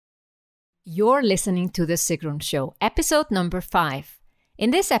You're listening to The Sigrun Show, episode number 5.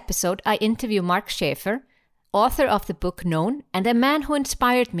 In this episode, I interview Mark Schaefer, author of the book Known, and a man who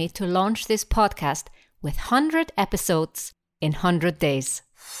inspired me to launch this podcast with 100 episodes in 100 days.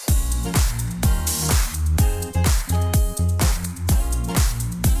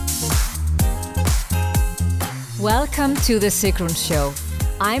 Welcome to The Sigrun Show.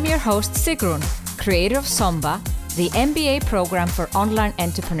 I'm your host Sigrun, creator of Somba, the MBA program for online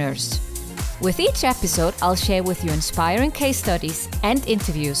entrepreneurs. With each episode, I'll share with you inspiring case studies and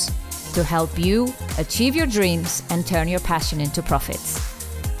interviews to help you achieve your dreams and turn your passion into profits.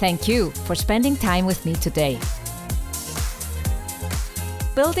 Thank you for spending time with me today.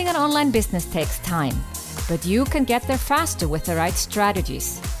 Building an online business takes time, but you can get there faster with the right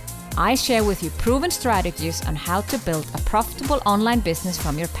strategies. I share with you proven strategies on how to build a profitable online business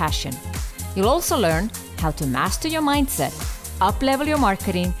from your passion. You'll also learn how to master your mindset, up-level your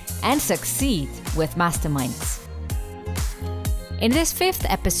marketing, and succeed with masterminds. In this 5th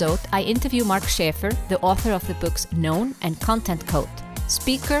episode, I interview Mark Schaefer, the author of the books Known and Content Code,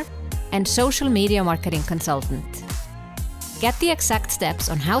 speaker, and social media marketing consultant. Get the exact steps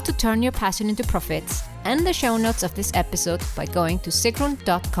on how to turn your passion into profits and the show notes of this episode by going to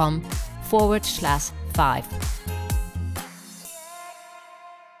sigrun.com/5.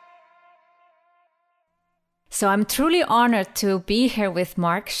 So I'm truly honored to be here with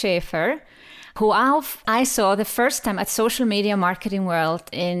Mark Schaefer, who I saw the first time at Social Media Marketing World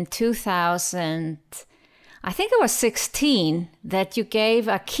in 2016, that you gave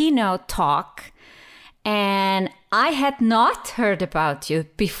a keynote talk, and I had not heard about you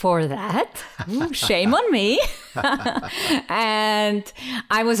before that. Shame on me. And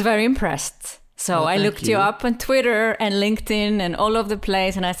I was very impressed. So I looked you up on Twitter and LinkedIn and all over the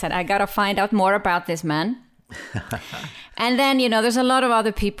place, and I said, I got to find out more about this man. And then, there's a lot of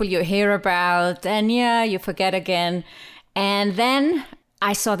other people you hear about, and you forget again. And then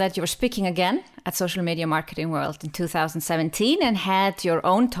I saw that you were speaking again at Social Media Marketing World in 2017 and had your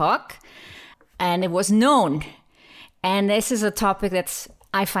own talk, and it was Known. And this is a topic that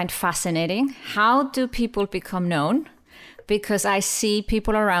I find fascinating. How do people become known? Because I see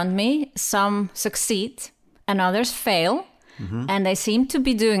people around me, some succeed and others fail. Mm-hmm. And they seem to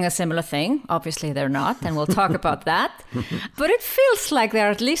be doing a similar thing. Obviously, they're not, and we'll talk about that. But it feels like they're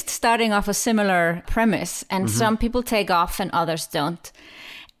at least starting off a similar premise, and some people take off and others don't.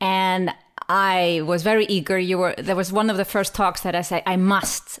 And I was very eager. There was one of the first talks that I said, I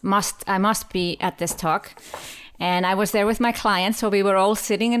must be at this talk. And I was there with my client, so we were all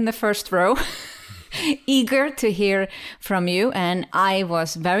sitting in the first row, eager to hear from you. And I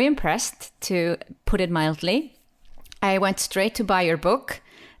was very impressed, to put it mildly. I went straight to buy your book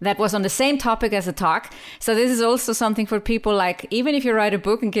that was on the same topic as the talk. So this is also something for people, like, even if you write a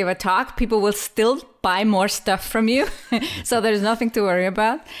book and give a talk, people will still buy more stuff from you. So there's nothing to worry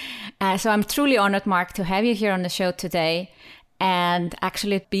about. So I'm truly honored, Mark, to have you here on the show today and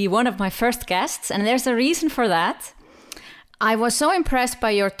actually be one of my first guests. And there's a reason for that. I was so impressed by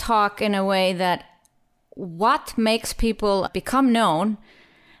your talk in a way that what makes people become known,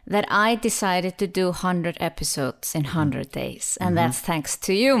 that I decided to do 100 episodes in 100 days. And that's thanks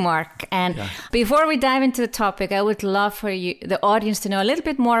to you, Mark. And before we dive into the topic, I would love for you, the audience, to know a little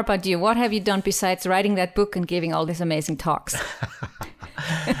bit more about you. What have you done besides writing that book and giving all these amazing talks?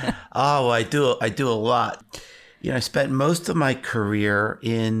 I do a lot. I spent most of my career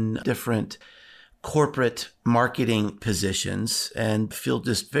in different corporate marketing positions and feel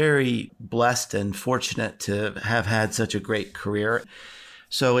just very blessed and fortunate to have had such a great career.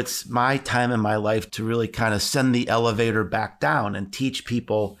 So it's my time in my life to really kind of send the elevator back down and teach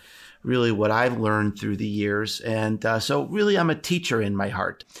people really what I've learned through the years. And so really, I'm a teacher in my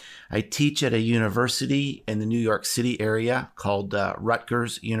heart. I teach at a university in the New York City area called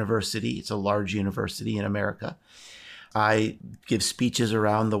Rutgers University. It's a large university in America. I give speeches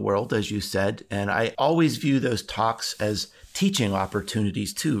around the world, as you said, and I always view those talks as teaching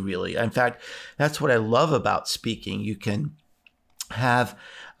opportunities too, really. In fact, that's what I love about speaking. You can have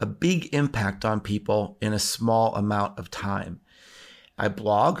a big impact on people in a small amount of time. I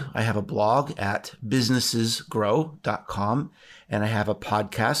have a blog at businessesgrow.com, and I have a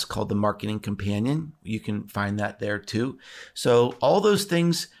podcast called The Marketing Companion. You can find that there too. So all those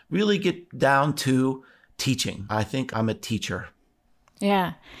things really get down to teaching. I think I'm a teacher.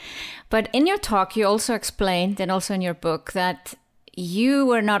 Yeah. But in your talk, you also explained, and also in your book, that you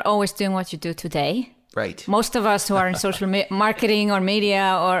were not always doing what you do today. Right. Most of us who are in social marketing or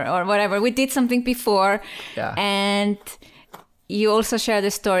media or whatever, we did something before. Yeah. And you also share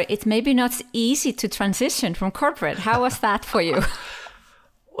the story. It's maybe not easy to transition from corporate. How was that for you?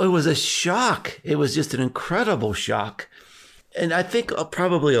 It was a shock. It was just an incredible shock. And I think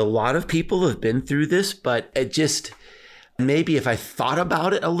probably a lot of people have been through this, but it just, maybe if I thought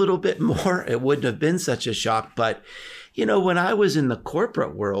about it a little bit more, it wouldn't have been such a shock. But, when I was in the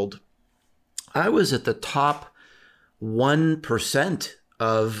corporate world, I was at the top 1%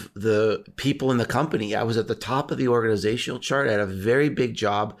 of the people in the company. I was at the top of the organizational chart. I had a very big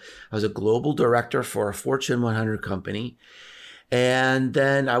job. I was a global director for a Fortune 100 company. And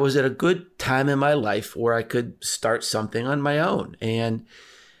then I was at a good time in my life where I could start something on my own. And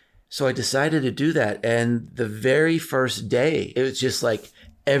so I decided to do that. And the very first day, it was just like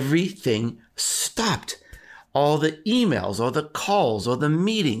everything stopped. All the emails, all the calls, all the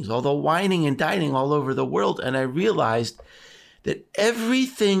meetings, all the whining and dining all over the world. And I realized that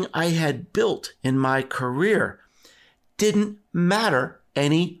everything I had built in my career didn't matter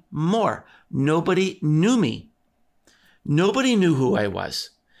anymore. Nobody knew me. Nobody knew who I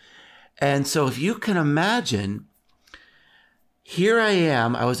was. And so if you can imagine, here I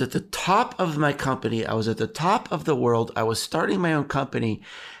am. I was at the top of my company. I was at the top of the world. I was starting my own company.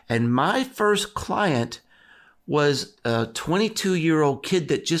 And my first client was a 22-year-old kid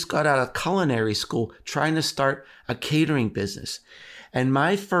that just got out of culinary school trying to start a catering business. And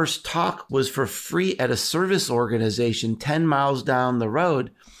my first talk was for free at a service organization 10 miles down the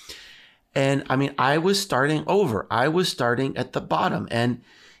road. And I mean, I was starting over. I was starting at the bottom. And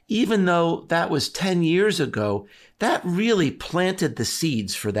even though that was 10 years ago, that really planted the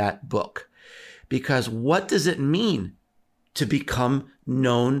seeds for that book. Because what does it mean to become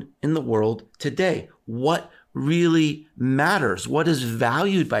known in the world today? What really matters? What is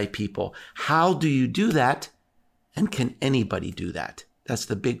valued by people? How do you do that? And can anybody do that? That's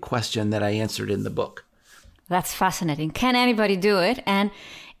the big question that I answered in the book. That's fascinating. Can anybody do it? And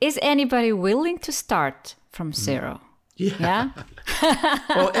is anybody willing to start from zero? Yeah?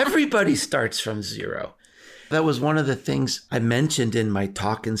 Well, everybody starts from zero. That was one of the things I mentioned in my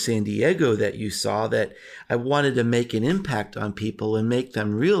talk in San Diego that you saw, that I wanted to make an impact on people and make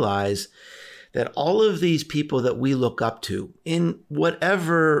them realize that all of these people that we look up to in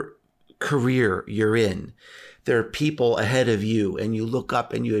whatever career you're in, there are people ahead of you and you look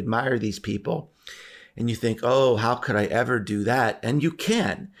up and you admire these people and you think, oh, how could I ever do that? And you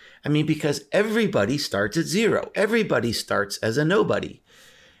can. I mean, because everybody starts at zero. Everybody starts as a nobody.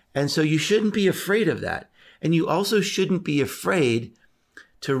 And so you shouldn't be afraid of that. And you also shouldn't be afraid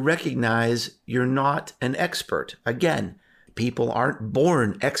to recognize you're not an expert. Again, people aren't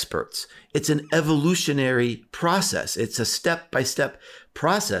born experts. It's an evolutionary process. It's a step-by-step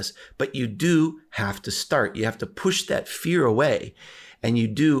process, but you do have to start. You have to push that fear away, and you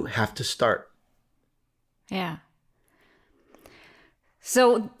do have to start. Yeah.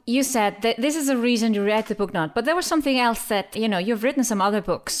 So you said that this is a reason you read the book not, but there was something else that, you've written some other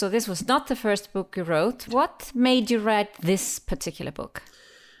books. So this was not the first book you wrote. What made you write this particular book?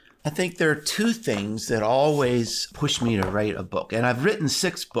 I think there are two things that always push me to write a book. And I've written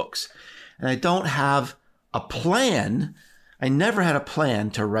 6 books, and I don't have a plan. I never had a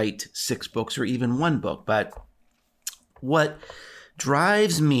plan to write 6 books or even 1 book. But what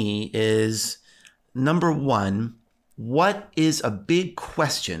drives me is, number one, what is a big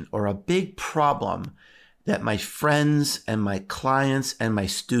question or a big problem that my friends and my clients and my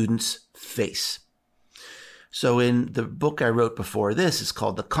students face? So in the book I wrote before this, it's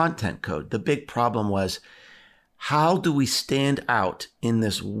called The Content Code. The big problem was, how do we stand out in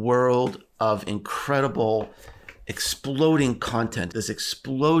this world of incredible, exploding content, this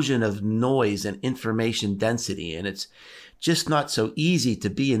explosion of noise and information density? And it's just not so easy to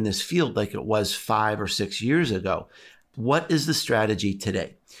be in this field like it was 5 or 6 years ago. What is the strategy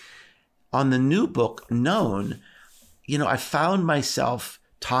today? On the new book, Known, I found myself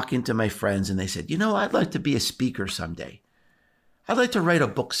talking to my friends, and they said, I'd like to be a speaker someday. I'd like to write a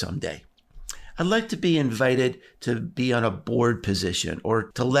book someday. I'd like to be invited to be on a board position or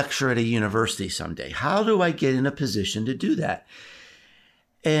to lecture at a university someday. How do I get in a position to do that?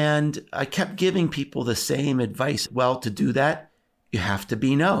 And I kept giving people the same advice. Well, to do that, you have to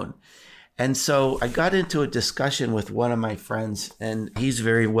be known. And so I got into a discussion with one of my friends, and he's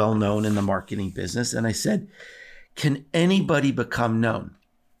very well known in the marketing business. And I said, can anybody become known?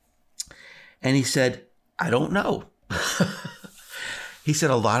 And he said, I don't know. He said,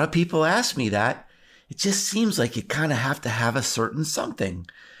 a lot of people ask me that. It just seems like you kind of have to have a certain something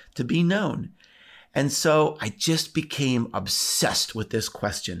to be known. And so I just became obsessed with this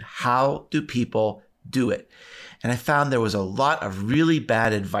question. How do people do it? And I found there was a lot of really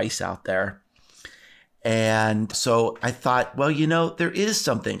bad advice out there. And so I thought, well, there is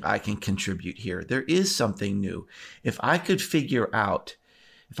something I can contribute here. There is something new. If I could figure out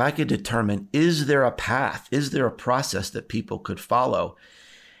if I could determine, is there a path? Is there a process that people could follow?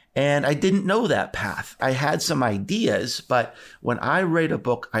 And I didn't know that path. I had some ideas, but when I write a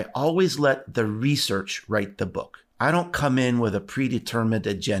book, I always let the research write the book. I don't come in with a predetermined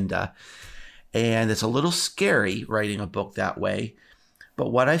agenda. And it's a little scary writing a book that way.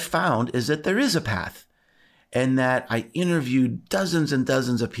 But what I found is that there is a path, and that I interviewed dozens and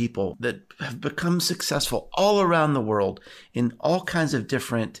dozens of people that have become successful all around the world in all kinds of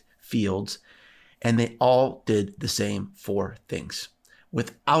different fields. And they all did the same 4 things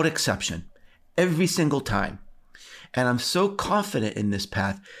without exception, every single time. And I'm so confident in this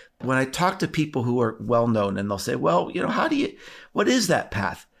path. When I talk to people who are well known, and they'll say, well, what is that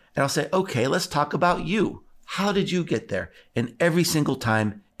path? And I'll say, okay, let's talk about you. How did you get there? And every single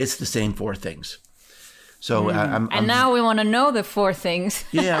time, it's the same 4 things. So And now we want to know the 4 things.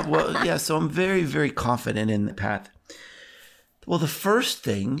 So I'm very, very confident in the path. Well, the first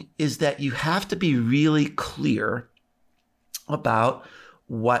thing is that you have to be really clear about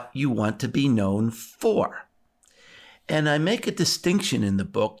what you want to be known for. And I make a distinction in the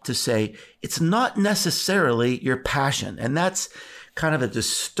book to say it's not necessarily your passion. And that's kind of a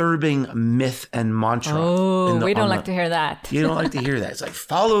disturbing myth and mantra. Oh, we don't like to hear that. You don't like to hear that. It's like,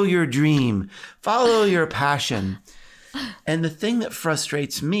 follow your dream, follow your passion. And the thing that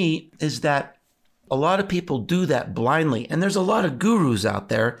frustrates me is that a lot of people do that blindly. And there's a lot of gurus out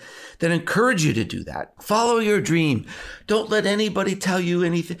there that encourage you to do that. Follow your dream. Don't let anybody tell you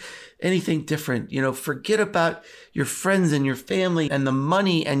anything different. Forget about your friends and your family and the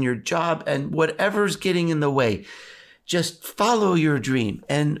money and your job and whatever's getting in the way. Just follow your dream.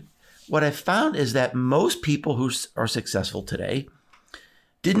 And what I found is that most people who are successful today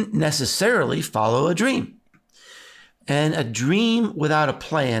didn't necessarily follow a dream. And a dream without a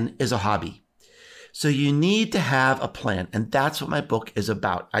plan is a hobby. So you need to have a plan. And that's what my book is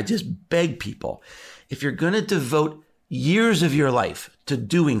about. I just beg people, if you're going to devote years of your life to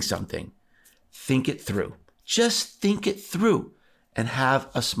doing something, think it through. Just think it through and have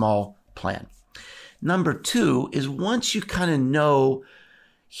a small plan. Number 2 is, once you kind of know,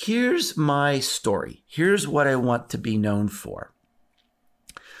 here's my story, here's what I want to be known for,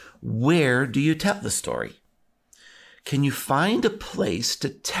 where do you tell the story? Can you find a place to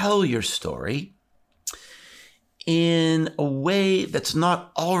tell your story in a way that's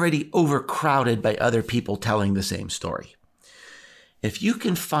not already overcrowded by other people telling the same story? If you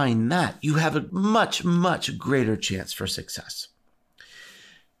can find that, you have a much, much greater chance for success.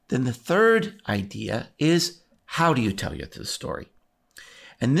 Then the third idea is, how do you tell the story?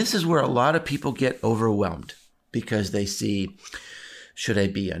 And this is where a lot of people get overwhelmed, because they see, should I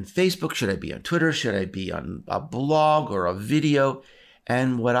be on Facebook? Should I be on Twitter? Should I be on a blog or a video?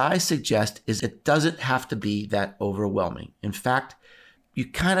 And what I suggest is it doesn't have to be that overwhelming. In fact, you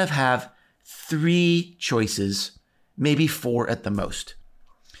kind of have 3 choices, maybe 4 at the most.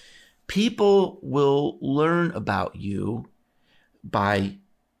 People will learn about you by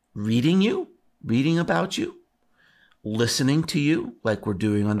reading about you, listening to you, like we're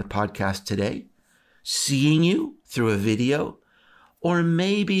doing on the podcast today, seeing you through a video, or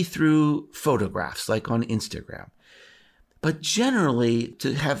maybe through photographs, like on Instagram. But generally,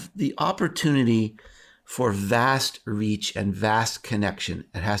 to have the opportunity for vast reach and vast connection,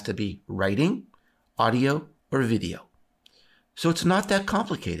 it has to be writing, audio, or video. So it's not that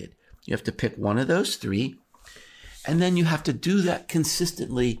complicated. You have to pick one of those 3, and then you have to do that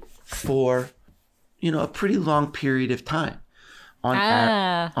consistently for, a pretty long period of time.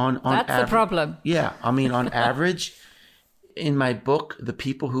 That's the problem. Yeah, on average, in my book, the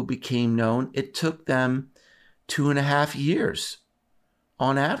people who became known, it took them 2.5 years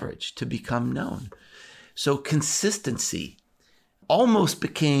on average to become known. So consistency almost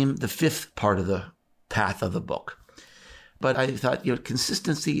became the 5th part of the path of the book. But I thought,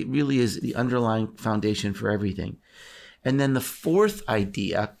 consistency really is the underlying foundation for everything. And then the 4th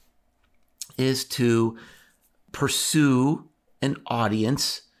idea is to pursue an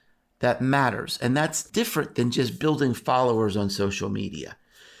audience that matters. And that's different than just building followers on social media.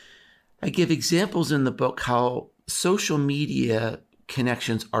 I give examples in the book how social media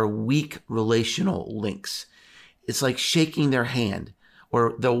connections are weak relational links. It's like shaking their hand,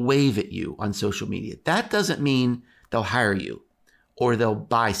 or they'll wave at you on social media. That doesn't mean they'll hire you or they'll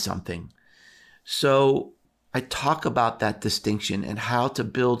buy something. So I talk about that distinction and how to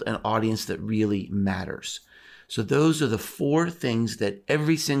build an audience that really matters. So those are the 4 things that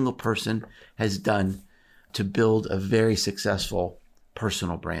every single person has done to build a very successful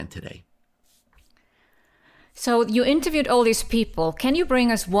personal brand today. So you interviewed all these people. Can you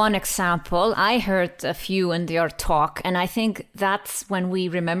bring us one example? I heard a few in your talk, and I think that's when we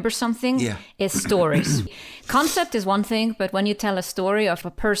remember something, is stories. Concept is one thing, but when you tell a story of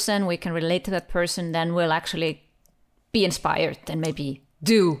a person, we can relate to that person, then we'll actually be inspired and maybe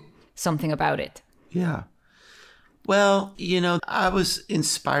do something about it. Yeah. Well, I was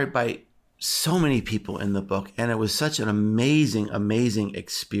inspired by so many people in the book, and it was such an amazing, amazing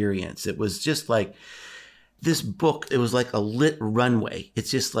experience. It was just like this book, it was like a lit runway. It's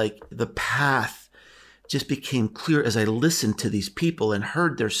just like the path just became clear as I listened to these people and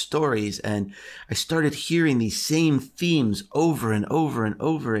heard their stories. And I started hearing these same themes over and over and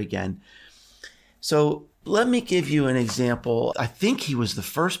over again. So let me give you an example. I think he was the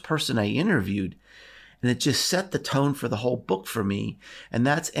first person I interviewed, and it just set the tone for the whole book for me. And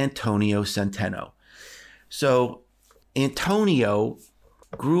that's Antonio Centeno. So Antonio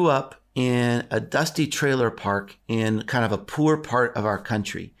grew up in a dusty trailer park in kind of a poor part of our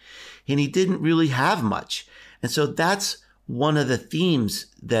country. And he didn't really have much. And so that's one of the themes,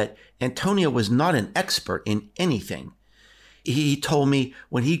 that Antonio was not an expert in anything. He told me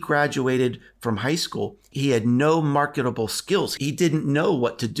when he graduated from high school, he had no marketable skills. He didn't know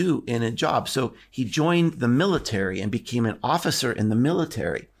what to do in a job. So he joined the military and became an officer in the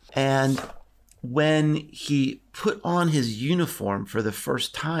military. And when he put on his uniform for the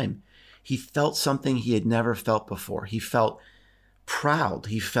first time, he felt something he had never felt before. He felt proud.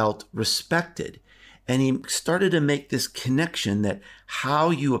 He felt respected. And he started to make this connection that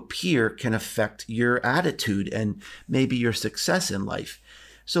how you appear can affect your attitude and maybe your success in life.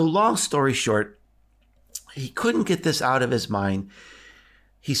 So long story short, he couldn't get this out of his mind.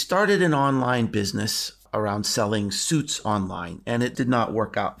 He started an online business around selling suits online, and it did not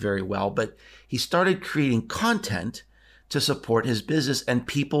work out very well, but he started creating content to support his business, and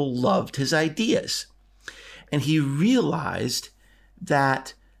people loved his ideas. And he realized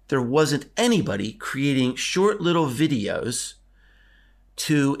that there wasn't anybody creating short little videos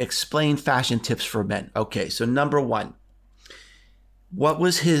to explain fashion tips for men. Okay, so number one, what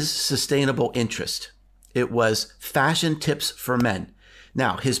was his sustainable interest? It was fashion tips for men.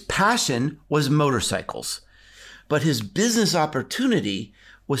 Now, his passion was motorcycles, but his business opportunity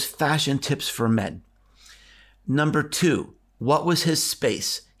was fashion tips for men. Number two, what was his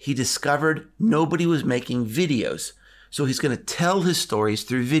space? He discovered nobody was making videos, so he's going to tell his stories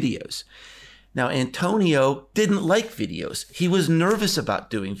through videos. Now, Antonio didn't like videos. He was nervous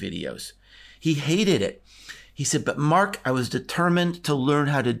about doing videos. He hated it. He said, but Mark, I was determined to learn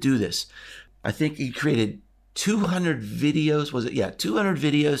how to do this. I think he created 200 videos, 200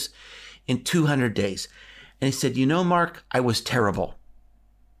 videos in 200 days. And he said, Mark, I was terrible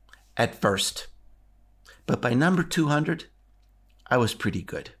at first. But by number 200, I was pretty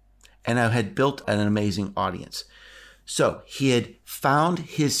good. And I had built an amazing audience. So he had found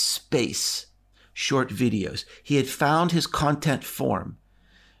his space, short videos. He had found his content form,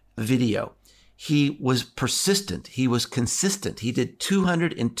 video. He was persistent. He was consistent. He did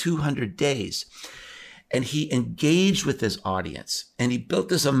 200 in 200 days. And he engaged with his audience. And he built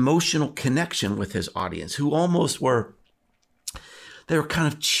this emotional connection with his audience, who almost were kind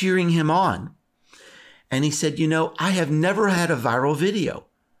of cheering him on. And he said, I have never had a viral video,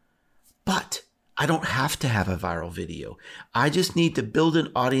 but I don't have to have a viral video. I just need to build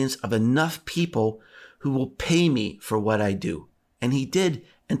an audience of enough people who will pay me for what I do. And he did.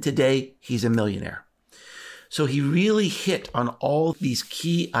 And today he's a millionaire. So he really hit on all these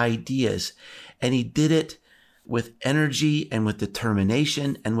key ideas, and he did it with energy and with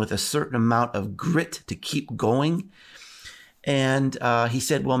determination and with a certain amount of grit to keep going. And he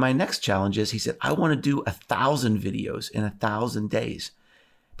said, well, my next challenge is, he said, I want to do 1,000 videos in 1,000 days,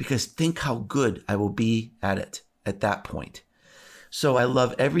 because think how good I will be at it at that point. So I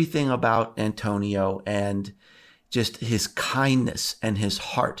love everything about Antonio and just his kindness and his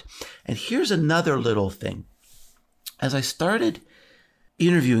heart. And here's another little thing. As I started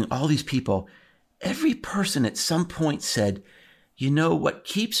interviewing all these people, every person at some point said, what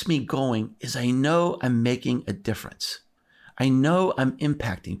keeps me going is I know I'm making a difference. I know I'm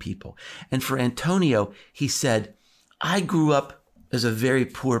impacting people. And for Antonio, he said, I grew up as a very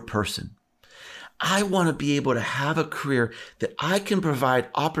poor person. I want to be able to have a career that I can provide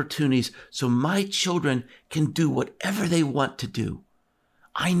opportunities so my children can do whatever they want to do.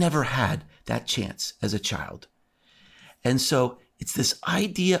 I never had that chance as a child. And so it's this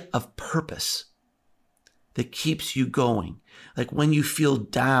idea of purpose that keeps you going. Like when you feel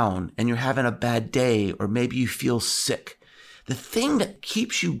down and you're having a bad day, or maybe you feel sick, the thing that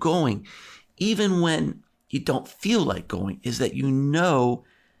keeps you going, even when you don't feel like going, is that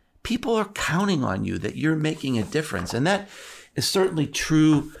people are counting on you, that you're making a difference. And that is certainly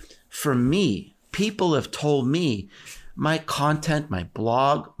true for me. People have told me my content, my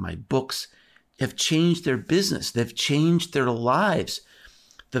blog, my books have changed their business. They've changed their lives.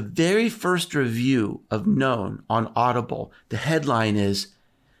 The very first review of Known on Audible, the headline is,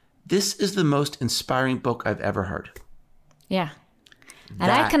 "This is the most inspiring book I've ever heard." Yeah. And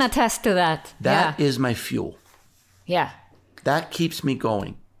I can attest to that. That is my fuel. Yeah. That keeps me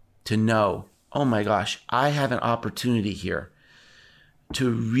going to know, oh my gosh, I have an opportunity here to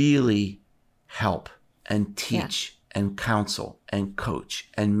really help and teach and counsel and coach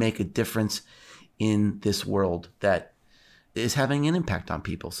and make a difference in this world that is having an impact on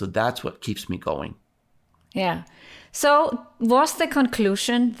people. So that's what keeps me going. Yeah. So was the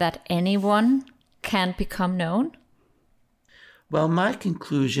conclusion that anyone can become known? Well, my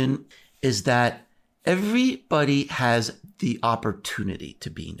conclusion is that everybody has the opportunity to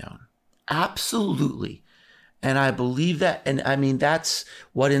be known. Absolutely. And I believe that. And I mean, that's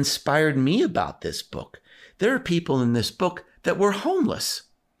what inspired me about this book. There are people in this book that were homeless.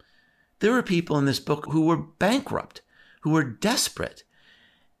 There were people in this book who were bankrupt, who were desperate.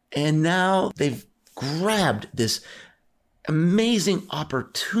 And now they've grabbed this amazing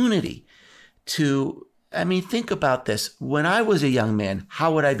opportunity to, I mean, think about this. When I was a young man,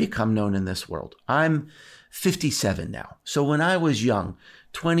 how would I become known in this world? I'm 57 now. So when I was young,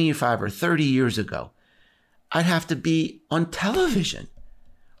 25 or 30 years ago, I'd have to be on television.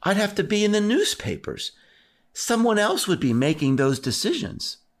 I'd have to be in the newspapers. Someone else would be making those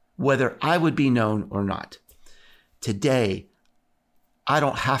decisions, whether I would be known or not. Today, I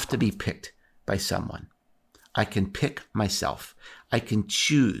don't have to be picked by someone. I can pick myself. I can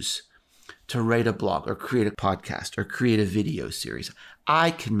choose to write a blog or create a podcast or create a video series.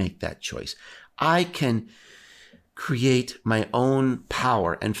 I can make that choice. I can create my own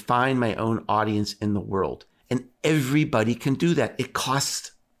power and find my own audience in the world. And everybody can do that. It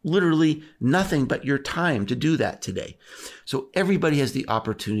costs literally nothing but your time to do that today. So everybody has the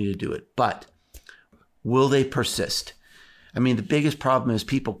opportunity to do it. But will they persist? I mean, the biggest problem is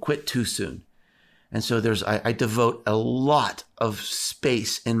people quit too soon. And so I devote a lot of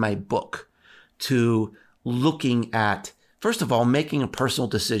space in my book to looking at, first of all, making a personal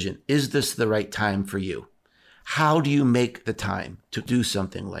decision. Is this the right time for you? How do you make the time to do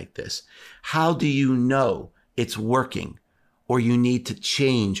something like this? How do you know it's working, or you need to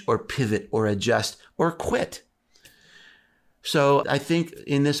change or pivot or adjust or quit? So I think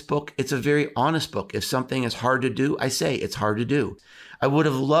in this book, it's a very honest book. If something is hard to do, I say it's hard to do. I would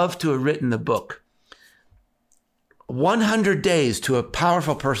have loved to have written the book, 100 Days to a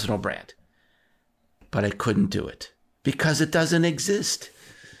Powerful Personal Brand, but I couldn't do it because it doesn't exist.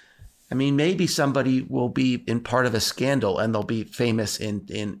 I mean, maybe somebody will be in part of a scandal and they'll be famous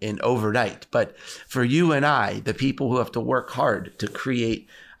in overnight. But for you and I, the people who have to work hard to create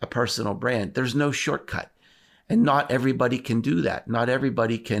a personal brand, there's no shortcut. And not everybody can do that. Not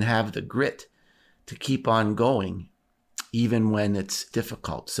everybody can have the grit to keep on going, even when it's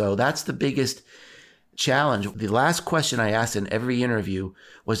difficult. So that's the biggest challenge. The last question I asked in every interview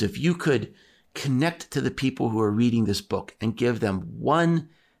was if you could connect to the people who are reading this book and give them one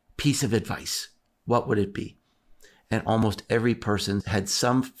piece of advice, what would it be? And almost every person had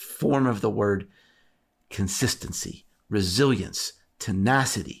some form of the word consistency, resilience,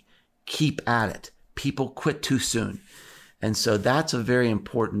 tenacity, keep at it. People quit too soon. And so that's a very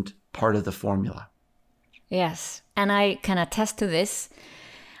important part of the formula. Yes. And I can attest to this.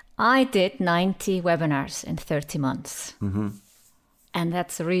 I did 90 webinars in 30 months. Mm-hmm. And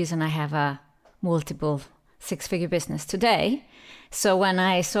that's the reason I have a multiple six-figure business today. So when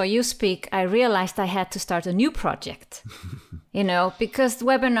I saw you speak, I realized I had to start a new project, because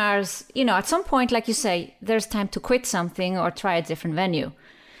webinars, at some point, like you say, there's time to quit something or try a different venue.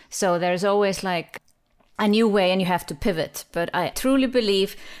 So there's always like a new way and you have to pivot. But I truly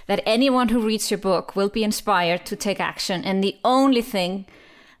believe that anyone who reads your book will be inspired to take action. And the only thing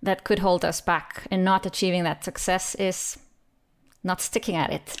that could hold us back in not achieving that success is not sticking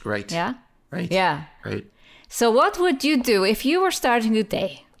at it. Right. Yeah? Right. Yeah. Right. So what would you do if you were starting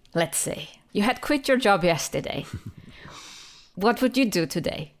today? Let's say you had quit your job yesterday. What would you do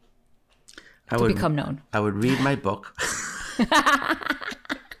today to become known? I would read my book.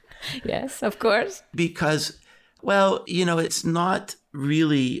 Yes, of course. Because, well, it's not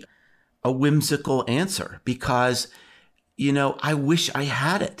really a whimsical answer because, I wish I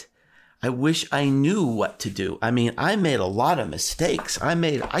had it. I wish I knew what to do. I mean, I made a lot of mistakes.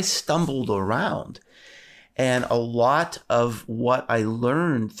 I stumbled around. And a lot of what I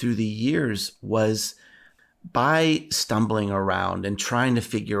learned through the years was by stumbling around and trying to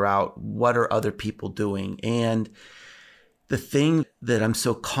figure out what are other people doing. And the thing that I'm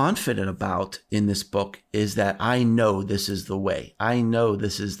so confident about in this book is that I know this is the way. I know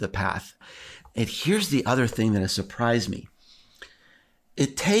this is the path. And here's the other thing that has surprised me.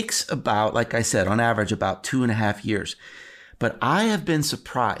 It takes about, like I said, on average, about 2.5 years. But I have been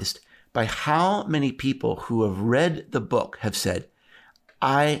surprised by how many people who have read the book have said,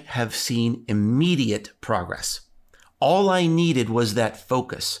 I have seen immediate progress. All I needed was that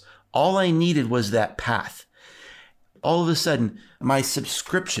focus. All I needed was that path. All of a sudden, my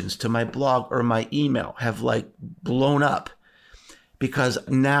subscriptions to my blog or my email have blown up because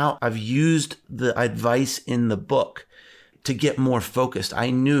now I've used the advice in the book to get more focused. I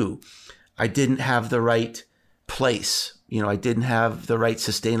knew I didn't have the right place. I didn't have the right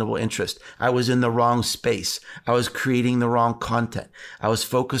sustainable interest. I was in the wrong space. I was creating the wrong content. I was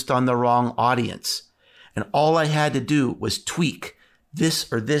focused on the wrong audience. And all I had to do was tweak this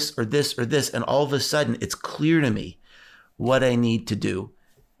or this or this or this. And all of a sudden, it's clear to me what I need to do.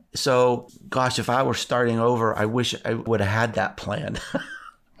 So, gosh, if I were starting over, I wish I would have had that plan.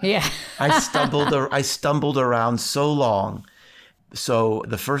 Yeah. I stumbled around so long. So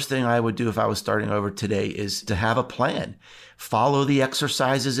the first thing I would do if I was starting over today is to have a plan. Follow the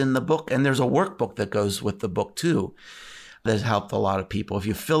exercises in the book. And there's a workbook that goes with the book too that has helped a lot of people. If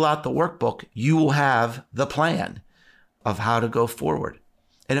you fill out the workbook, you will have the plan of how to go forward.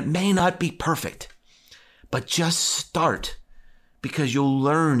 And it may not be perfect, but just start, because you'll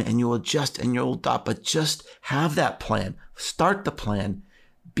learn and you'll adjust and you'll adopt. But just have that plan. Start the plan.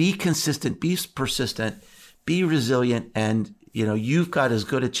 Be consistent. Be persistent. Be resilient. And, you've got as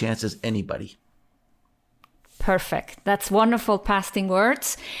good a chance as anybody. Perfect. That's wonderful passing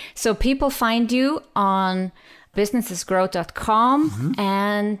words. So people find you on businessesgrow.com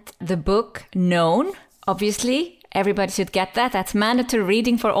and the book Known, obviously. Everybody should get that. That's mandatory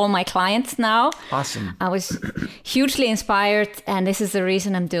reading for all my clients now. Awesome. I was hugely inspired, and this is the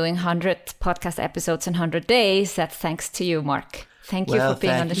reason I'm doing 100 podcast episodes in 100 days. That's thanks to you, Mark. Thank you for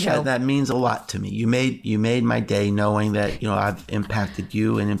being on the show. Yeah, that means a lot to me. You made my day knowing that, I've impacted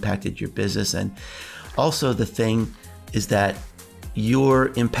you and impacted your business. And also the thing is that you're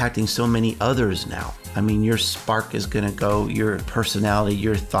impacting so many others now. I mean, your spark is going to go, your personality,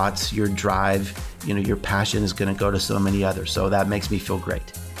 your thoughts, your drive, your passion is going to go to so many others. So that makes me feel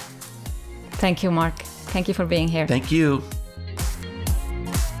great. Thank you, Mark. Thank you for being here. Thank you.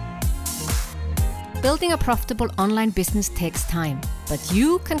 Building a profitable online business takes time, but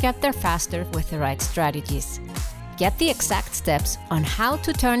you can get there faster with the right strategies. Get the exact steps on how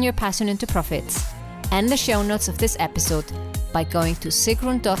to turn your passion into profits and the show notes of this episode by going to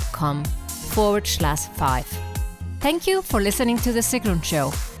sigrun.com/5. Thank you for listening to The Sigrun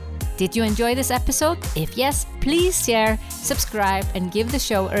Show. Did you enjoy this episode? If yes, please share, subscribe, and give the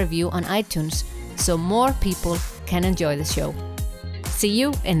show a review on iTunes so more people can enjoy the show. See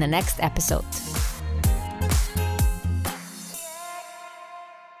you in the next episode.